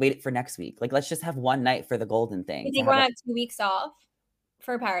like wait it for next week. Like let's just have one night for the Golden thing You to think we're have gonna a have 2 weeks off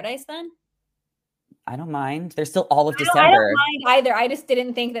for Paradise then? I don't mind. There's still all of I don't December. mind either. I just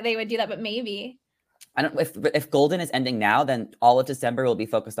didn't think that they would do that, but maybe. I don't if Golden is ending now, then all of December will be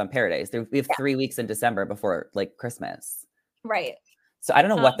focused on Paradise. We have Yeah. 3 weeks in December before like Christmas. Right. So I don't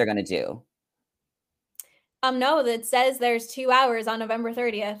know what they're gonna do No, that says there's 2 hours on November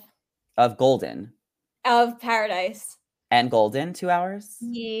 30th of Golden of Paradise. and Golden 2 hours.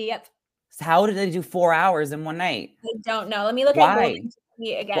 Yep. So how did they do 4 hours in one night? I don't know. Let me look at Why? Golden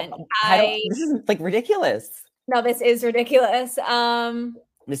TV again. I don't. This is like ridiculous. No, this is ridiculous.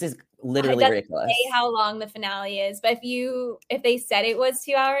 This is It literally doesn't ridiculous. say how long the finale is, but if they said it was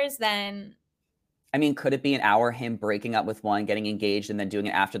 2 hours, then I mean, could it be an hour him breaking up with one, getting engaged, and then doing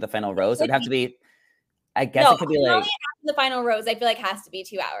it after the final rose? It would have to be. I guess no, it could be finale like after the final rose, I feel like has to be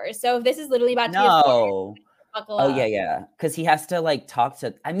 2 hours. So if this is literally about to be a no. buckle Oh up. yeah. Because he has to like talk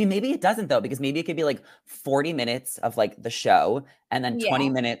to. I mean, maybe it doesn't though, because maybe it could be like 40 minutes of like the show, and then 20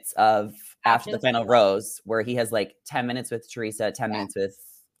 Yeah. minutes of after After the the final final rose, where he has like 10 minutes with Teresa, 10 Yeah. minutes with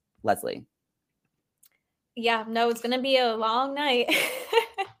Leslie. Yeah, no, it's gonna be a long night.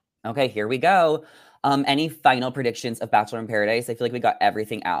 Okay, here we go. Any final predictions of Bachelor in Paradise? I feel like we got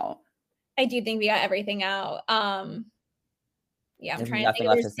everything out. I do think we got everything out. Yeah, I'm There's trying to think nothing if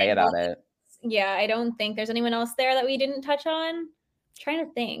left there's to say about it. yeah, I don't think there's anyone else there that we didn't touch on. I'm trying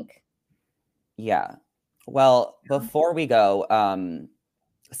to think. Yeah. Well, before we go,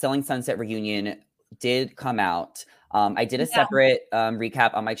 Selling Sunset reunion did come out. I did a separate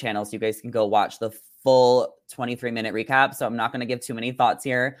recap on my channel, so you guys can go watch the full 23-minute recap. So I'm not going to give too many thoughts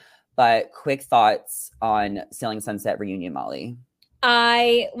here, but quick thoughts on Selling Sunset reunion, Molly.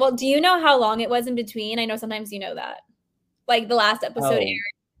 Well, do you know how long it was in between? I know sometimes you know that. Like the last episode aired.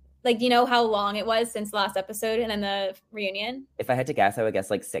 Like, do you know how long it was since the last episode and then the reunion? If I had to guess, I would guess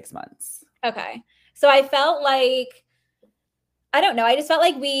like 6 months. Okay. So I felt like, I don't know. I just felt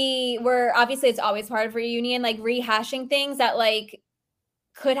like we were, obviously it's always part of reunion, like rehashing things that like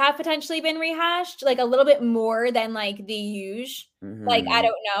could have potentially been rehashed, like a little bit more than like the usual. Like, I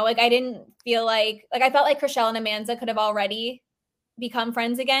don't know. Like, I didn't feel like I felt like Chrishell and Amanza could have already become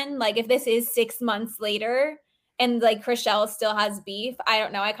friends again. Like, if this is 6 months later and like Chrishell still has beef, I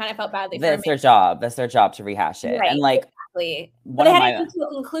don't know. I kind of felt badly for That's their job. That's their job to rehash it. Right, and like, exactly. But they had to come to a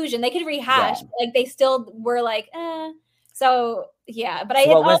conclusion. They could rehash, but like they still were like, eh. So yeah, but so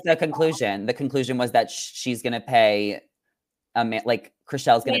what was the conclusion? The conclusion was that she's gonna pay like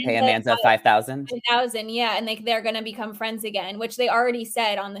Chrishell's gonna pay Amanza $5,000. $5,000, yeah, and like they're gonna become friends again, which they already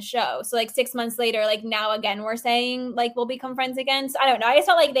said on the show. So like 6 months later, like now again we're saying like we'll become friends again. So I don't know. I just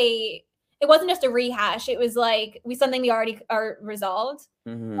felt like it wasn't just a rehash. It was like something we already are resolved.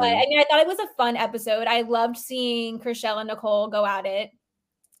 But I mean, I thought it was a fun episode. I loved seeing Chrishell and Nicole go at it.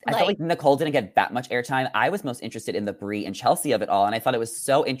 I felt like Nicole didn't get that much airtime. I was most interested in the Brie and Chelsea of it all. And I thought it was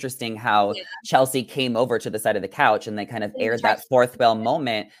so interesting how Chelsea came over to the side of the couch and they kind of aired that fourth wheel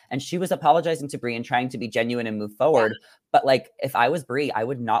moment. And she was apologizing to Brie and trying to be genuine and move forward. But like, if I was Brie, I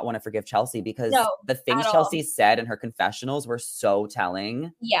would not want to forgive Chelsea because the things Chelsea said in her confessionals were so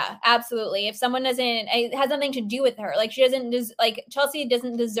telling. Yeah, absolutely. If someone it has nothing to do with her. Like Chelsea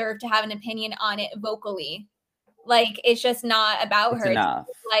doesn't deserve to have an opinion on it vocally. Like, it's just not about her. Enough.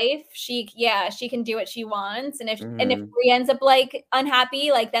 It's life. She can do what she wants. And if Brie ends up like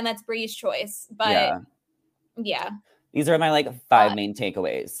unhappy, like then that's Brie's choice. But yeah. These are my like 5 main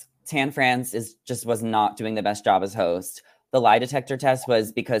takeaways. Tan France was not doing the best job as host. The lie detector test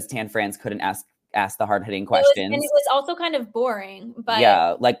was because Tan France couldn't ask the hard-hitting questions. And it was also kind of boring. But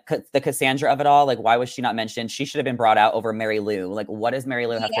yeah, like the Cassandra of it all, like why was she not mentioned? She should have been brought out over Mary Lou. Like, what does Mary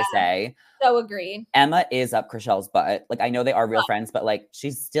Lou have to say? So agreed. Emma is up Chrishell's butt. Like, I know they are real friends, but like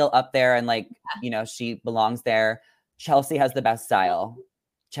she's still up there and like, she belongs there. Chelsea has the best style.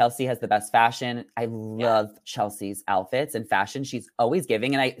 Chelsea has the best fashion. I love Chelsea's outfits and fashion. She's always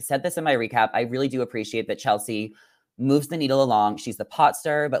giving. And I said this in my recap. I really do appreciate that Chelsea moves the needle along. She's the pot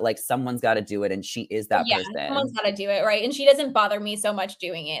stirrer, but like someone's got to do it, and she is that person. Someone's got to do it, right? And she doesn't bother me so much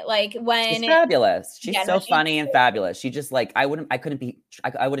doing it. Like when she's fabulous. She's so funny and fabulous. She just like I wouldn't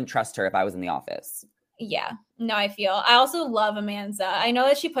trust her if I was in the office. Yeah, no, I also love Amanza. I know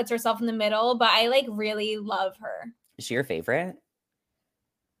that she puts herself in the middle, but I like really love her. Is she your favorite?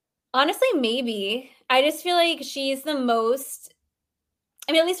 Honestly, maybe. I just feel like she's the most.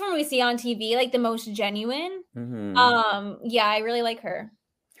 I mean, at least when we see on TV, like the most genuine. Yeah, I really like her.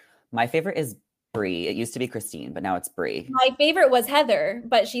 My favorite is Brie. It used to be Christine, but now it's Brie. My favorite was Heather,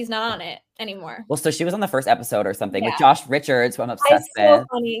 but she's not on it anymore. Well, so she was on the first episode or something with Josh Richards, who I'm obsessed with. So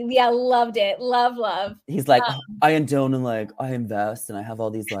funny. Yeah, loved it. Love. He's like, I indone and like I invest and I have all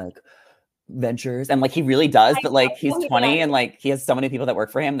these like ventures, and like he really does, but like he's 20 and like he has so many people that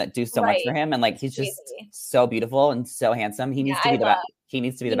work for him that do so much for him, and like he's just so beautiful and so handsome. He needs to be the best. He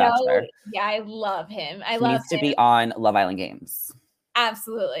needs to be the Bachelor. Yeah, I love him. He needs to be on Love Island Games.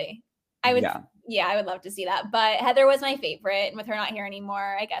 Absolutely. I would I would love to see that. But Heather was my favorite, and with her not here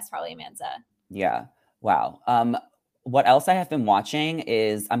anymore, I guess probably Amanza. Yeah. Wow. What else I have been watching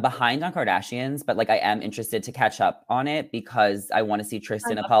is I'm behind on Kardashians, but like I am interested to catch up on it because I want to see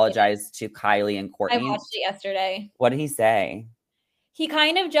Tristan apologize to Kylie and Kourtney. I watched it yesterday. What did he say? He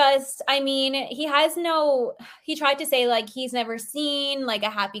kind of he tried to say like he's never seen like a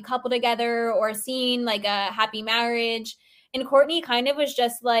happy couple together or seen like a happy marriage. And Kourtney kind of was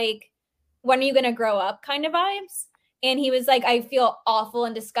just like, when are you going to grow up kind of vibes? And he was like, I feel awful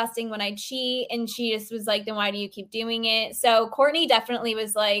and disgusting when I cheat. And she just was like, then why do you keep doing it? So Kourtney definitely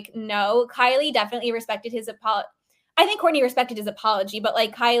was like, no. Kylie definitely respected his apology. I think Kourtney respected his apology, but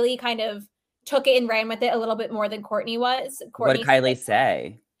like Kylie kind of took it and ran with it a little bit more than Kourtney was. What did Kylie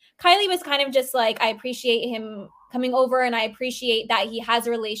say? Kylie was kind of just like, I appreciate him coming over and I appreciate that he has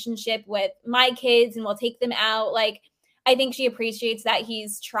a relationship with my kids and will take them out. Like, I think she appreciates that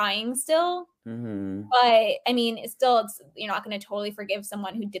he's trying still. Mm-hmm. But I mean, it's you're not going to totally forgive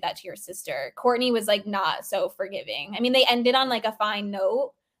someone who did that to your sister. Courtney was like not so forgiving. I mean, they ended on like a fine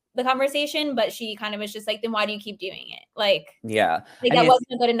note, the conversation, but she kind of was just like, then why do you keep doing it? Yeah. Like I that mean,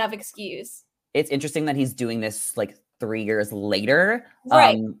 wasn't a good enough excuse. it's interesting that he's doing this like 3 years later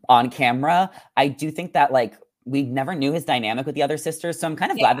Right. on camera. I do think that like we never knew his dynamic with the other sisters. So I'm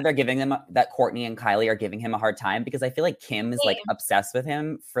kind of glad that they're giving them that Courtney and Kylie are giving him a hard time, because I feel like Kim is like obsessed with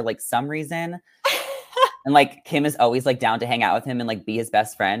him for like some reason. And like Kim is always like down to hang out with him and like be his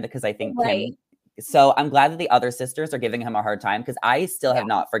best friend, because I think Kim. So I'm glad that the other sisters are giving him a hard time, because I still have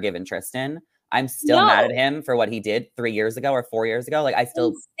not forgiven Tristan. I'm still mad at him for what he did 3 years ago or 4 years ago. Like I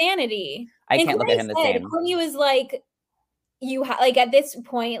still insanity. I can't look at him the same. Courtney was like, like at this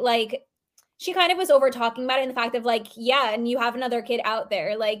point, like she kind of was over talking about it in the fact of like, yeah, and you have another kid out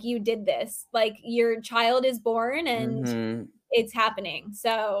there, like you did this, like your child is born and it's happening.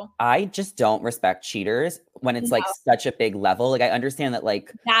 So I just don't respect cheaters when it's like such a big level. Like I understand that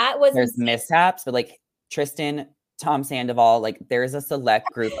like there's mishaps, but like Tristan, Tom Sandoval, like there's a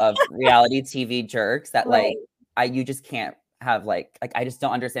select group of reality TV jerks that like you just can't have like I just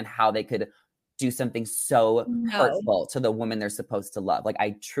don't understand how they could do something so hurtful to the woman they're supposed to love. Like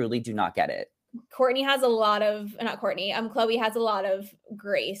I truly do not get it. Courtney has a lot of Chloe has a lot of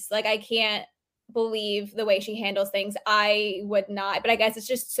grace. Like I can't believe the way she handles things. I would not, but I guess it's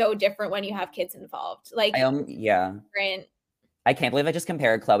just so different when you have kids involved. Like different. I can't believe I just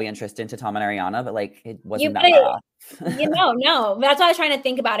compared Chloe and Tristan to Tom and Ariana, but like it wasn't that far off. No. That's why I was trying to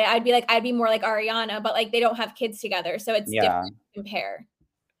think about it. I'd be more like Ariana, but like they don't have kids together, so it's different to compare.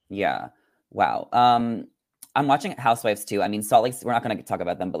 Yeah. Wow. I'm watching Housewives too. I mean, Salt Lake, we're not going to talk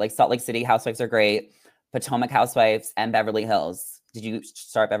about them, but like Salt Lake City Housewives are great. Potomac Housewives and Beverly Hills. Did you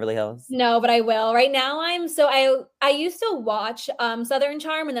start Beverly Hills? No, but I will. Right now I used to watch Southern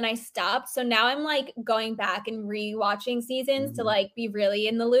Charm and then I stopped. So now I'm like going back and re-watching seasons to like be really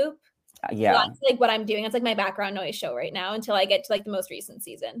in the loop. Yeah. So that's like what I'm doing. It's like my background noise show right now until I get to like the most recent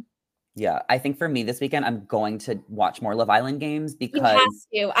season. Yeah, I think for me this weekend, I'm going to watch more Love Island games because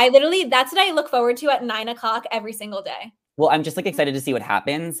you have to. That's what I look forward to at 9:00 every single day. Well, I'm just like excited to see what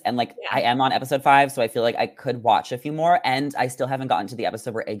happens. And like I am on episode 5, so I feel like I could watch a few more. And I still haven't gotten to the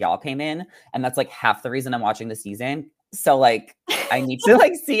episode where Eyal came in. And that's like half the reason I'm watching the season. So like I need to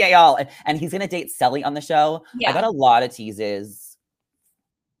like see Eyal. And he's gonna date Selly on the show. I got a lot of teases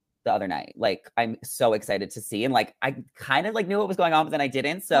the other night. Like I'm so excited to see, and like I kind of like knew what was going on, but then I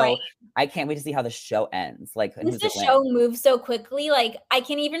didn't. So I can't wait to see how the show ends. Like the show moves so quickly. Like I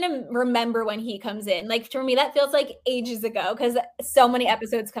can't even remember when he comes in. Like for me, that feels like ages ago because so many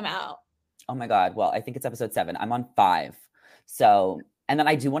episodes come out. Oh my God. Well, I think it's episode 7. I'm on 5. So, and then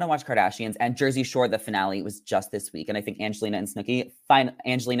I do want to watch Kardashians and Jersey Shore. The finale was just this week. And I think Angelina and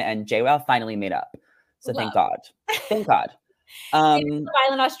Angelina and JWoww finally made up. So thank God. Thank God. Island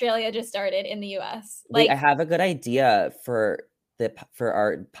Australia just started in the US. Like I have a good idea for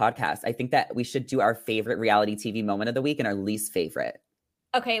our podcast. I think that we should do our favorite reality TV moment of the week and our least favorite.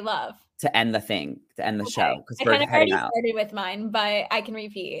 Okay, love. To end the show. Because we're heading out. Started with mine, but I can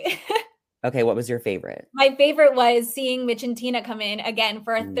repeat. Okay, what was your favorite? My favorite was seeing Mitch and Tina come in again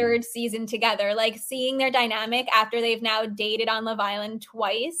for a 3rd season together. Like seeing their dynamic after they've now dated on Love Island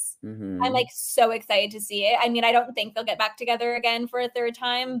twice. I'm like so excited to see it. I mean, I don't think they'll get back together again for a 3rd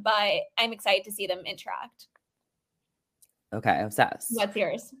time, but I'm excited to see them interact. Okay, obsessed. What's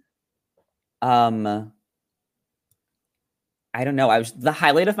yours? I don't know. The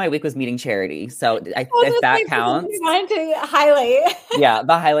highlight of my week was meeting Charity. So if that counts. I wanted to highlight. Yeah,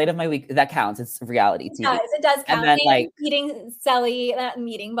 the highlight of my week, that counts. It's reality TV. It does count. And then like meeting Selly,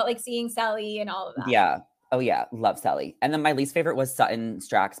 but like seeing Selly and all of that. Yeah. Oh yeah. Love Selly. And then my least favorite was Sutton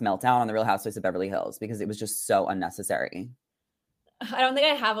Strack's meltdown on the Real Housewives of Beverly Hills because it was just so unnecessary. I don't think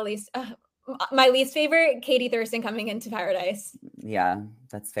I have a least. My least favorite, Katie Thurston coming into Paradise. Yeah,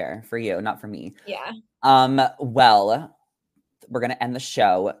 that's fair for you, not for me. Yeah. Well, we're going to end the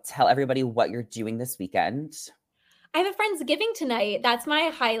show. Tell everybody what you're doing this weekend. I have a Friendsgiving tonight. That's my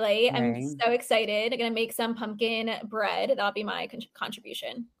highlight. Right. I'm so excited. I'm going to make some pumpkin bread. That'll be my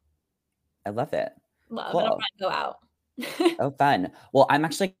contribution. I love it. Love. Cool. And I'm going to go out. Oh, fun. Well, I'm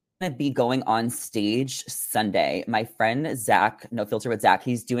actually going to be going on stage Sunday. My friend Zach, No Filter with Zach,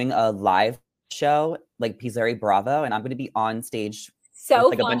 he's doing a live show, like Pizzeri Bravo, and I'm going to be on stage with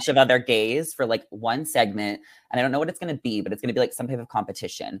like a bunch of other gays for like one segment. And I don't know what it's going to be, but it's going to be like some type of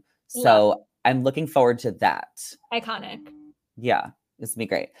competition. So I'm looking forward to that. Iconic. Yeah, this will be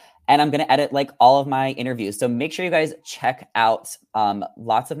great. And I'm going to edit like all of my interviews. So make sure you guys check out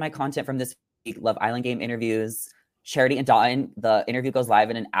lots of my content from this week. Love Island Game interviews, Charity and Dawn, the interview goes live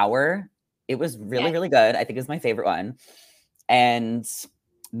in an hour. It was really, really good. I think it's my favorite one. And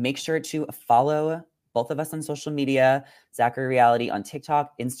make sure to follow both of us on social media, Zachary Reality on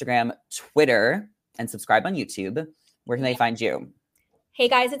TikTok, Instagram, Twitter, and subscribe on YouTube. Where can they find you? Hey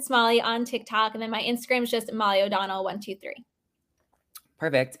guys, it's Molly on TikTok. And then my Instagram is just Molly O'Donnell 123.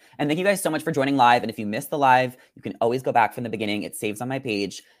 Perfect. And thank you guys so much for joining live. And if you missed the live, you can always go back from the beginning. It saves on my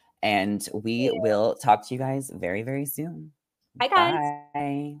page. And we will talk to you guys very, very soon. Bye, guys.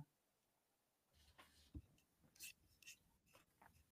 Bye.